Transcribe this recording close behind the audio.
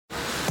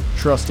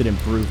Trusted and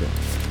proven,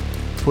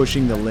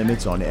 pushing the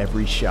limits on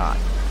every shot.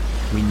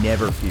 We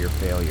never fear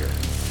failure.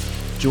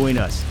 Join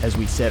us as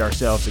we set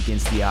ourselves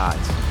against the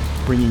odds,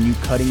 bringing you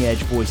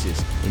cutting-edge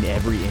voices in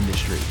every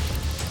industry.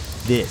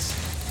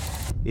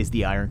 This is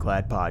the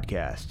Ironclad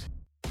Podcast.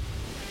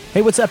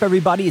 Hey, what's up,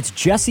 everybody? It's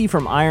Jesse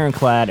from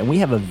Ironclad, and we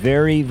have a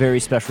very, very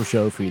special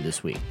show for you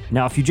this week.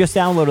 Now, if you just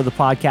downloaded the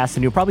podcast,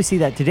 then you'll probably see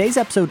that today's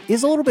episode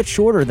is a little bit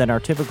shorter than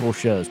our typical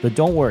shows, but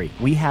don't worry.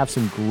 We have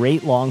some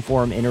great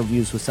long-form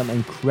interviews with some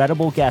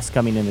incredible guests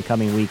coming in the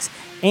coming weeks,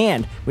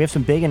 and we have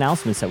some big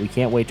announcements that we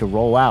can't wait to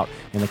roll out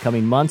in the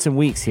coming months and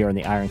weeks here on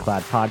the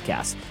Ironclad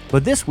Podcast.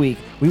 But this week,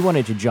 we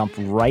wanted to jump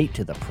right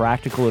to the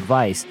practical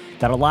advice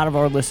that a lot of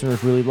our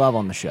listeners really love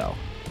on the show.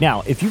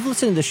 Now, if you've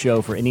listened to this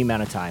show for any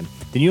amount of time,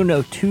 then you'll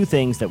know two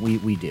things that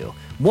we do.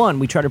 One,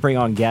 we try to bring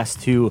on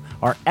guests who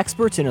are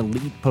experts in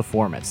elite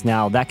performance.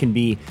 Now, that can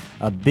be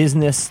a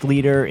business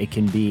leader, it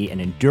can be an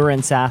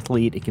endurance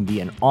athlete, it can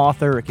be an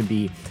author, it can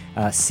be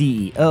a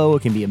CEO,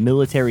 it can be a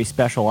military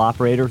special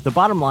operator. The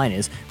bottom line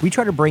is we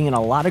try to bring in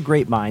a lot of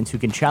great minds who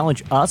can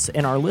challenge us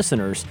and our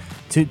listeners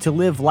to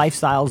live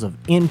lifestyles of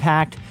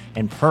impact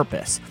and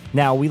purpose.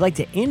 Now, we like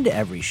to end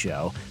every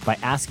show by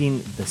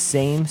asking the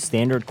same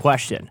standard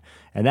question.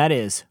 And that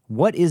is,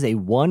 what is a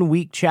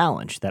one-week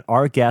challenge that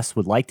our guests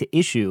would like to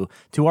issue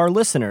to our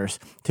listeners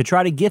to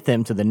try to get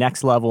them to the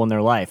next level in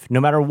their life,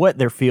 no matter what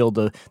their field,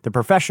 the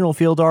professional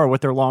field are, or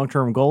what their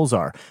long-term goals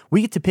are?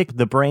 We get to pick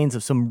the brains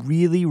of some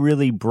really,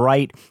 really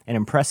bright and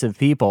impressive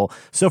people.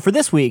 So for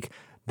this week,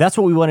 that's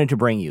what we wanted to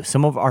bring you.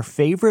 Some of our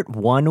favorite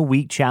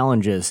one-week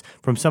challenges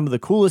from some of the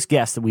coolest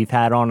guests that we've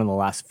had on in the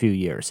last few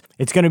years.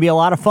 It's going to be a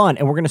lot of fun,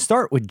 and we're going to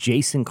start with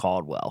Jason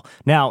Caldwell.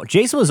 Now,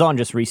 Jason was on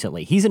just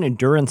recently. He's an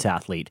endurance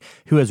athlete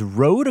who has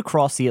rowed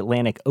across the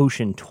Atlantic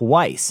Ocean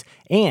twice,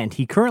 and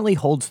he currently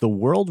holds the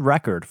world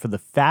record for the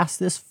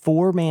fastest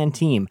four-man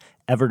team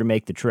ever to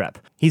make the trip.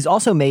 He's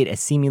also made a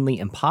seemingly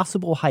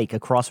impossible hike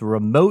across a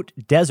remote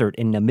desert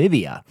in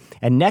Namibia,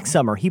 and next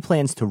summer he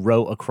plans to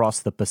row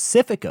across the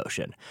Pacific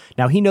Ocean.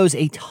 Now, he knows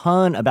a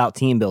ton about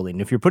team building.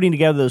 If you're putting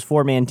together those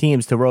four-man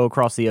teams to row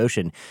across the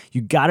ocean,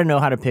 you got to know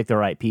how to pick the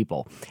right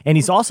people. And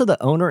he's also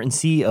the owner and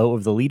CEO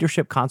of the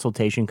leadership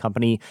consultation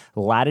company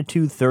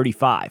Latitude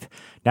 35.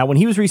 Now, when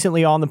he was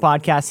recently on the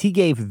podcast, he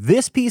gave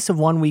this piece of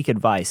one-week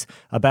advice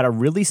about a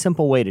really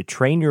simple way to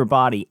train your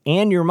body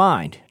and your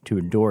mind to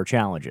endure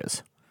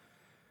challenges.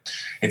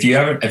 If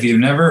you've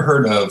never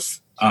heard of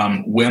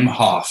Wim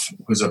Hof,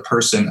 who's a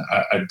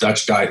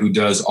Dutch guy who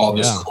does all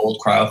this cold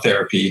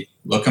cryotherapy,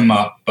 look him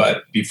up.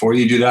 But before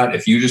you do that,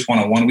 if you just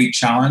want a one-week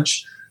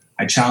challenge,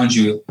 I challenge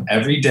you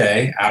every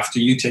day after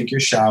you take your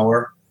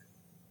shower,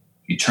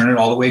 you turn it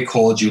all the way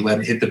cold, you let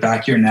it hit the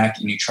back of your neck,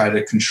 and you try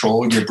to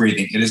control your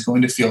breathing. It is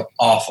going to feel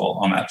awful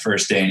on that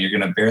first day, and you're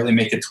going to barely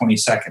make it 20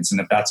 seconds.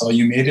 And if that's all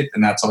you made it,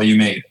 then that's all you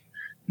made it.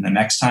 And the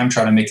next time,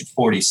 try to make it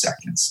 40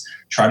 seconds.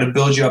 Try to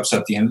build you up so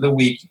at the end of the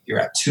week, you're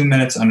at 2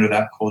 minutes under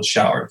that cold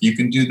shower. If you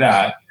can do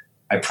that,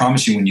 I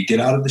promise you, when you get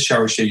out of the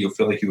shower shade, you'll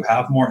feel like you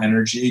have more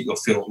energy. You'll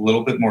feel a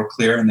little bit more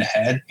clear in the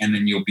head, and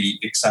then you'll be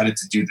excited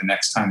to do the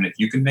next time. And if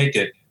you can make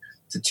it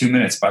to 2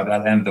 minutes by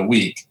that end of the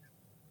week,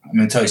 I'm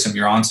going to tell you something,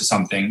 you're onto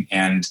something,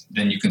 and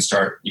then you can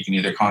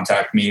either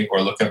contact me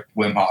or look up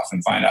Wim Hof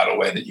and find out a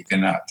way that you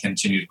can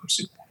continue to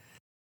pursue that.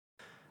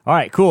 All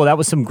right, cool. That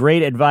was some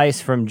great advice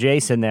from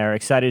Jason there.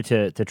 Excited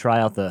to try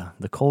out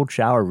the cold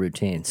shower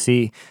routine.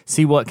 See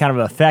what kind of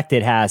effect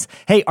it has.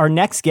 Hey, our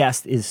next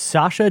guest is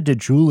Sasha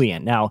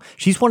DeJulian. Now,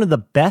 she's one of the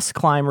best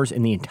climbers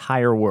in the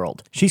entire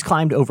world. She's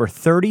climbed over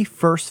 30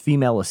 first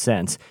female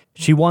ascents.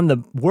 She won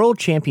the World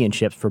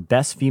Championships for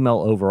Best Female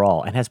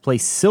Overall and has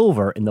placed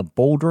silver in the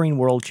Bouldering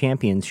World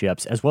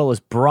Championships as well as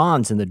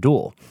bronze in the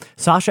duel.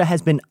 Sasha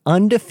has been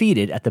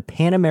undefeated at the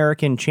Pan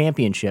American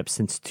Championships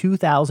since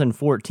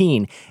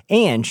 2014,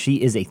 and she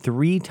is a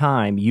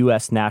three-time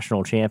U.S.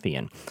 national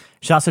champion.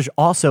 Sasha's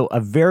also a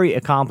very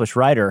accomplished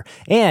writer,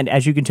 and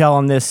as you can tell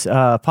on this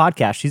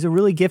podcast, she's a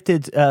really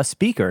gifted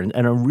speaker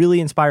and a really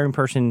inspiring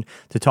person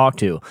to talk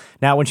to.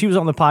 Now, when she was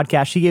on the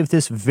podcast, she gave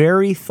this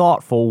very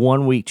thoughtful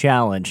one-week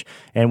challenge,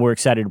 and we're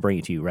excited to bring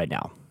it to you right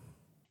now.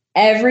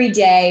 Every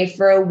day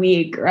for a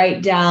week,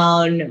 write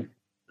down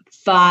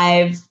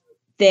 5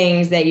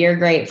 things that you're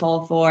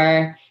grateful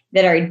for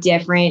that are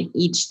different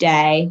each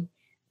day.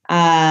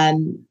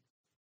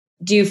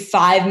 Do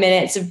 5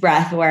 minutes of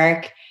breath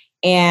work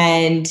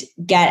and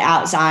get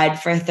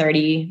outside for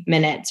 30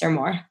 minutes or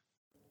more.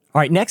 All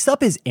right, next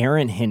up is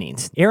Aaron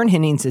Hennings. Aaron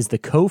Hennings is the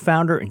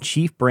co-founder and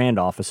chief brand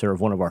officer of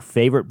one of our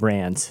favorite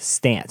brands,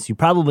 Stance. You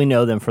probably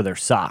know them for their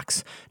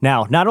socks.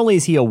 Now, not only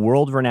is he a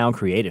world-renowned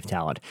creative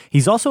talent,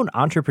 he's also an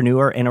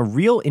entrepreneur and a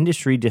real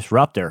industry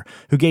disruptor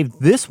who gave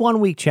this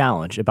one-week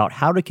challenge about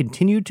how to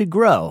continue to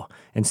grow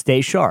and stay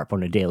sharp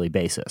on a daily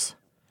basis.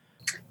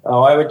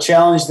 Oh, I would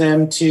challenge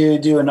them to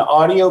do an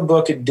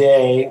audiobook a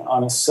day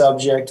on a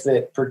subject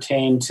that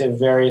pertained to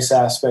various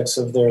aspects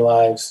of their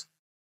lives.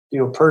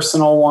 Do a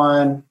personal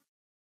one,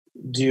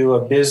 do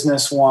a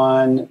business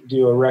one,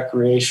 do a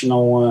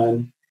recreational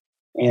one,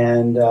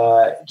 and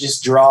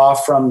just draw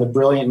from the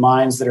brilliant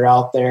minds that are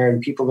out there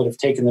and people that have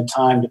taken the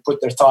time to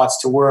put their thoughts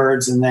to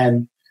words and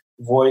then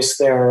voice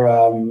their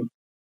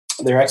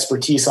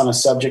expertise on a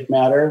subject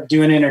matter.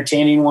 Do an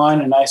entertaining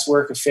one, a nice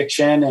work of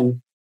fiction,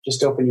 and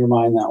just open your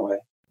mind that way.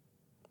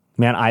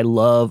 Man, I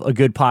love a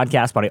good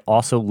podcast, but I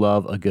also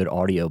love a good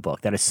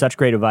audiobook. That is such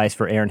great advice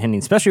for Aaron Henning,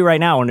 especially right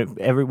now when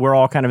we're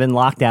all kind of in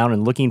lockdown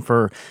and looking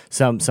for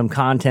some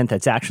content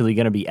that's actually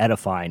going to be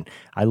edifying.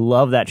 I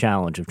love that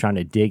challenge of trying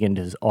to dig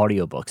into his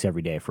audiobooks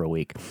every day for a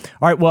week.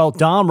 All right, well,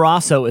 Dom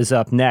Rosso is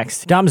up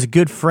next. Dom is a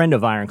good friend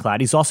of Ironclad.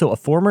 He's also a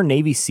former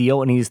Navy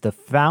SEAL, and he's the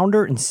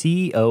founder and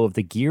CEO of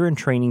the gear and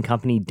training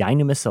company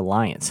Dynamis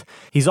Alliance.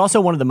 He's also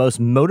one of the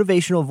most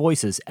motivational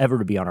voices ever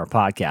to be on our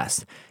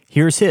podcast.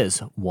 Here's his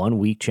 1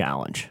 week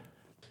challenge.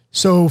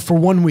 So for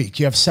 1 week,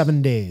 you have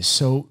 7 days.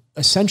 So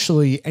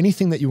essentially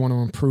anything that you want to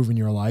improve in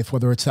your life,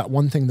 whether it's that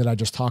one thing that I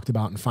just talked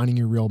about and finding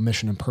your real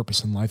mission and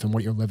purpose in life and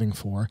what you're living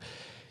for,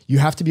 you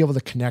have to be able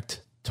to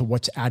connect to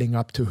what's adding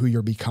up to who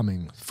you're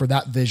becoming for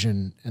that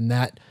vision and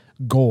that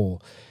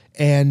goal.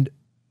 And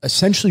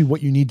essentially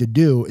what you need to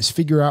do is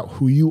figure out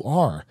who you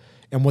are.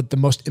 And what the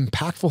most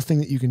impactful thing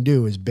that you can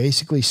do is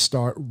basically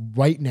start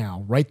right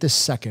now, right this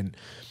second.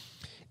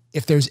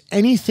 If there's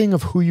anything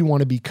of who you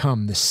want to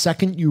become, the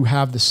second you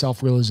have the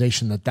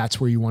self-realization that that's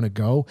where you want to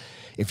go,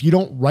 if you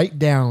don't write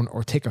down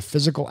or take a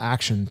physical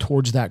action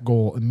towards that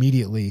goal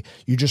immediately,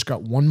 you just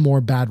got one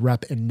more bad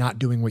rep in not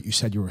doing what you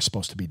said you were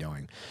supposed to be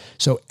doing.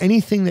 So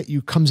anything that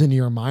comes into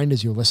your mind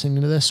as you're listening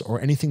to this,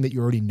 or anything that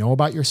you already know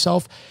about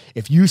yourself,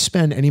 if you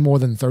spend any more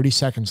than 30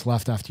 seconds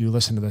left after you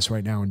listen to this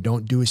right now and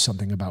don't do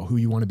something about who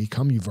you want to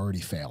become, you've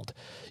already failed.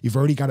 You've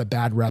already got a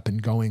bad rep in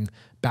going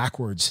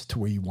backwards to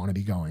where you want to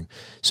be going.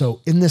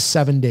 So in this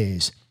 7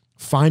 days,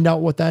 find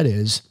out what that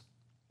is,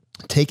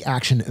 take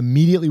action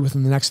immediately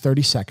within the next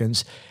 30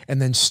 seconds,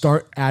 and then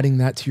start adding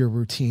that to your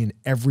routine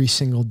every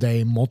single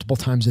day, multiple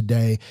times a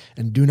day,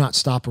 and do not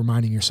stop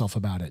reminding yourself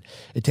about it.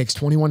 It takes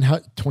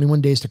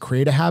 21 days to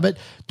create a habit.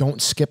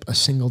 Don't skip a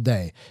single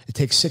day. It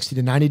takes 60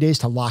 to 90 days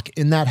to lock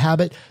in that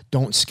habit.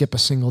 Don't skip a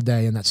single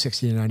day in that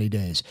 60 to 90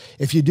 days.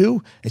 If you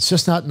do, it's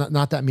just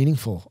not that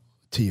meaningful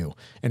to you.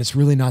 And it's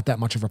really not that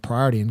much of a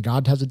priority, and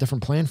God has a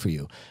different plan for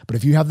you. But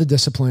if you have the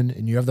discipline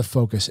and you have the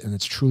focus and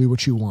it's truly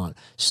what you want,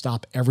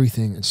 stop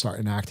everything and start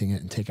enacting it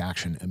and take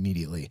action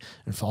immediately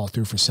and follow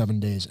through for 7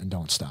 days and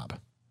don't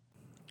stop.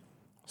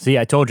 See,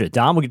 I told you,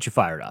 Dom will get you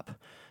fired up.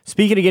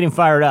 Speaking of getting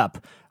fired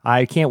up,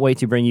 I can't wait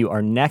to bring you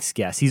our next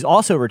guest. He's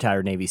also a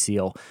retired Navy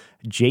SEAL,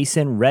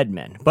 Jason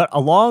Redman. But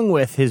along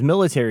with his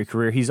military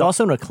career, he's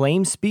also an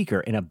acclaimed speaker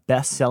and a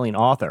best-selling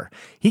author.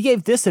 He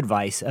gave this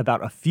advice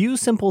about a few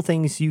simple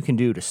things you can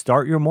do to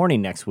start your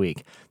morning next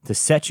week to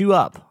set you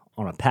up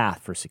on a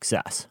path for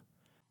success.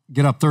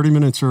 Get up 30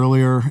 minutes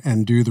earlier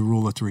and do the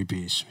rule of 3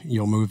 Ps.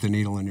 You'll move the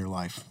needle in your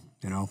life.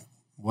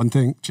 One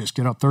thing, just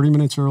get up 30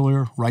 minutes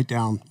earlier, write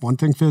down one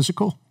thing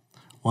physical,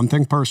 one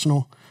thing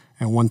personal,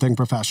 and one thing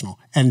professional,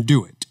 and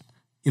do it.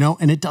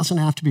 And it doesn't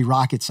have to be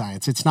rocket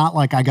science. It's not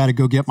like I got to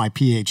go get my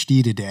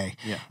PhD today.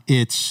 Yeah.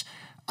 It's,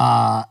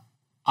 I'm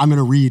going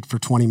to read for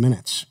 20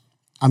 minutes.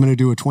 I'm going to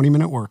do a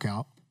 20-minute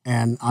workout,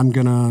 and I'm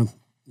going to,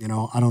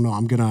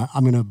 I'm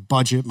going to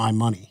budget my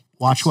money.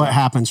 Watch what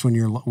happens when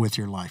you're with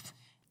your life.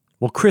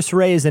 Well, Chris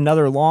Ray is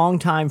another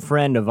longtime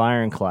friend of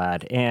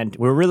Ironclad, and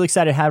we're really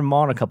excited to have him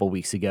on a couple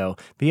weeks ago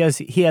because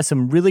he has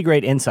some really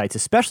great insights,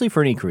 especially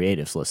for any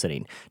creatives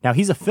listening. Now,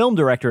 he's a film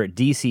director at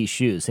DC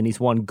Shoes, and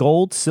he's won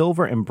gold,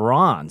 silver, and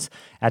bronze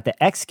at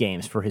the X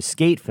Games for his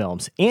skate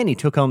films, and he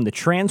took home the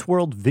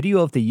Transworld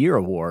Video of the Year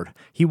award.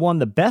 He won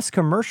the Best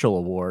Commercial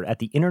award at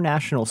the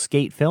International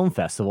Skate Film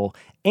Festival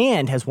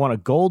and has won a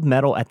gold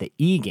medal at the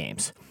E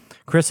Games.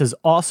 Chris has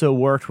also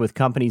worked with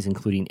companies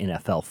including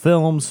NFL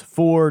Films,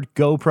 Ford,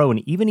 GoPro, and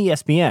even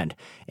ESPN.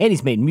 And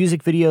he's made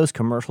music videos,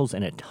 commercials,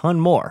 and a ton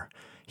more.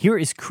 Here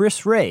is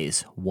Chris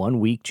Ray's 1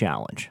 week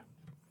challenge.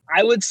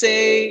 I would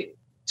say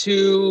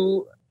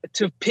to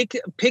pick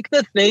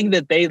the thing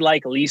that they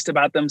like least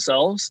about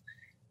themselves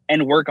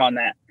and work on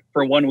that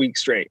for 1 week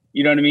straight.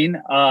 You know what I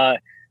mean?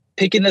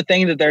 Picking the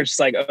thing that they're just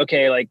like,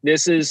 okay, like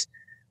this is,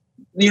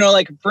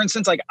 like for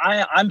instance, like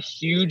I'm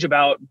huge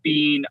about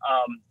being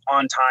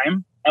on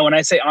time. And when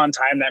I say on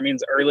time, that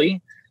means early.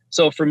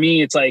 So for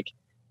me, it's like,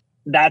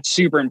 that's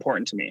super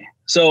important to me.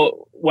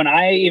 So when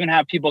I even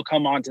have people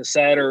come on to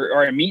set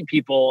or I meet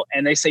people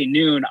and they say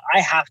noon,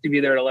 I have to be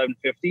there at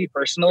 11:50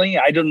 personally.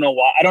 I don't know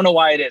why. I don't know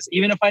why it is.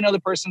 Even if I know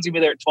the person's gonna be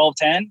there at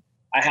 12:10,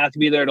 I have to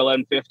be there at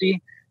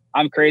 11:50.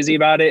 I'm crazy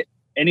about it.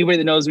 Anybody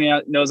that knows me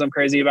knows I'm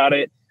crazy about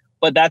it.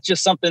 But that's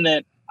just something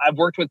that I've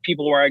worked with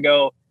people where I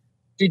go,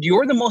 dude,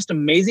 you're the most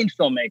amazing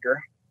filmmaker.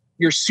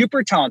 You're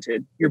super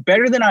talented. You're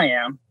better than I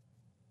am.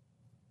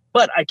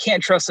 But I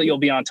can't trust that you'll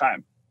be on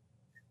time.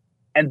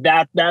 And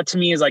that to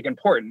me is like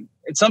important.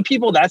 And some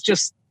people, that's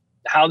just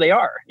how they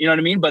are. You know what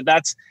I mean? But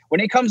that's when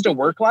it comes to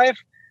work life,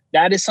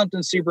 that is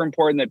something super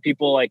important that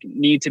people like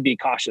need to be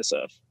cautious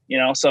of,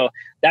 So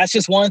that's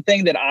just one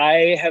thing that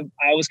I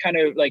was kind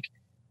of like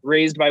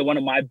raised by one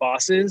of my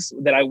bosses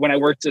that when I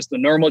worked just the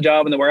normal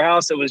job in the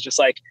warehouse, it was just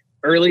like,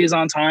 Early is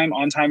on time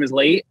is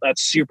late.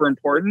 That's super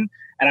important.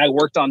 And I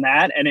worked on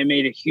that, and it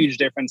made a huge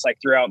difference like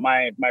throughout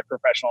my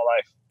professional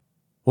life.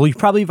 Well, you've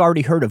probably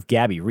already heard of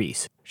Gabby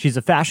Reece. She's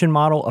a fashion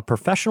model, a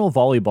professional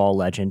volleyball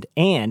legend,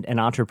 and an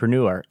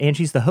entrepreneur, and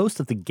she's the host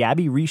of the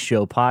Gabby Reece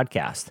Show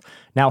podcast.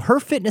 Now, her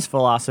fitness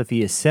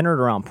philosophy is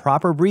centered around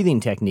proper breathing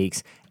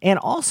techniques and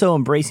also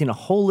embracing a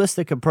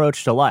holistic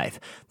approach to life.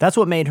 That's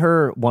what made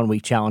her 1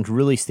 week challenge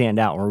really stand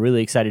out, and we're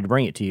really excited to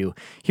bring it to you.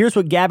 Here's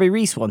what Gabby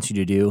Reece wants you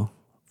to do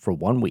for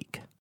 1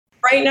 week.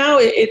 Right now,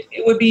 it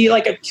would be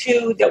like a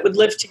two that would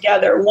live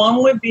together.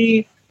 One would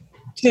be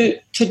to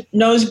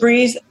nose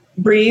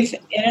breathe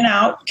in and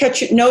out,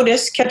 catch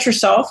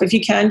yourself. If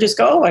you can, just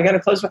go, oh, I got to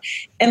close my,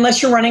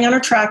 unless you're running on a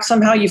track.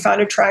 Somehow you found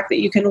a track that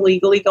you can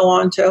legally go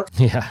on to.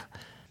 Yeah.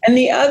 And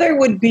the other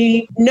would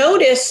be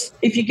notice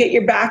if you get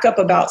your back up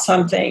about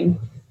something,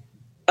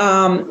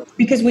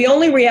 because we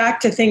only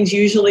react to things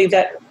usually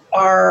that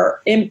are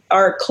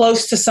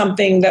close to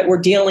something that we're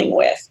dealing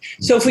with.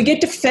 So if we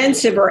get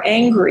defensive or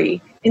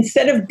angry,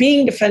 instead of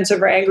being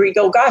defensive or angry,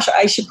 go, gosh,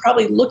 I should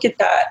probably look at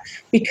that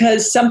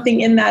because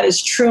something in that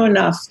is true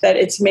enough that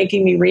it's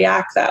making me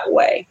react that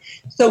way.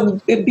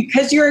 So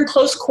because you're in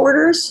close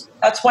quarters,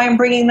 that's why I'm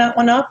bringing that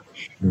one up,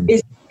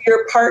 is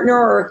your partner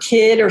or a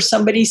kid or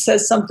somebody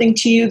says something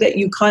to you that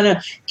you kind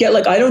of get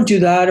like, I don't do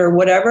that or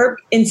whatever.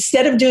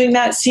 Instead of doing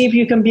that, see if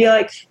you can be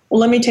like, well,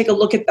 let me take a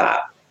look at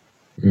that.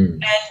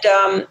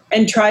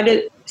 And try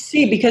to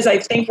see, because I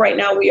think right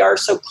now we are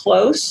so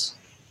close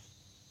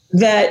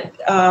that,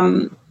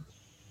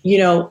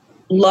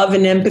 love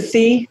and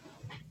empathy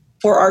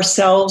for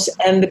ourselves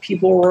and the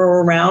people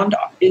we're around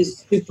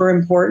is super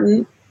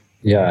important.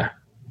 Yeah.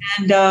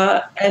 And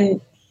I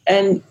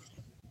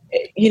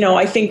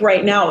think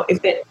right now,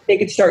 if they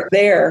could start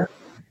there,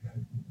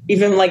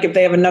 even like if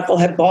they have a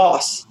knucklehead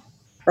boss,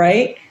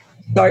 right?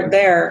 Start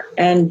there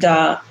and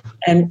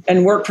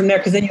work from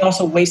there. Cause then you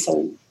also waste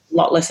a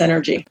lot less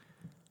energy.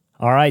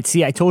 All right.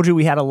 See, I told you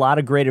we had a lot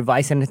of great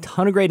advice and a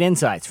ton of great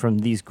insights from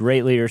these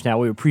great leaders. Now,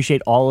 we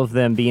appreciate all of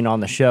them being on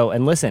the show.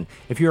 And listen,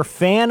 if you're a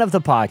fan of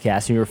the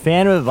podcast and you're a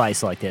fan of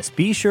advice like this,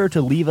 be sure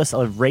to leave us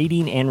a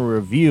rating and a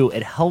review.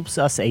 It helps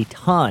us a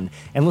ton.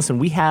 And listen,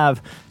 we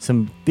have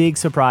some big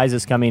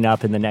surprises coming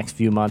up in the next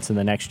few months and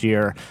the next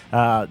year.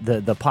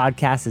 The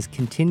podcast is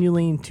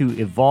continuing to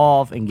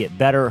evolve and get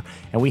better.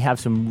 And we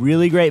have some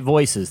really great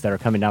voices that are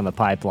coming down the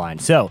pipeline.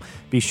 So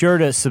be sure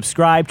to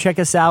subscribe. Check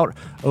us out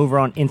over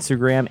on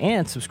Instagram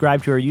and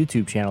subscribe to our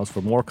YouTube channels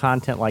for more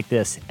content like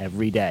this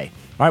every day.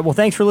 All right, well,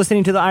 thanks for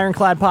listening to the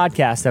Ironclad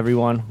Podcast,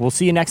 everyone. We'll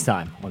see you next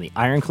time on the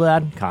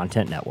Ironclad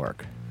Content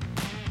Network.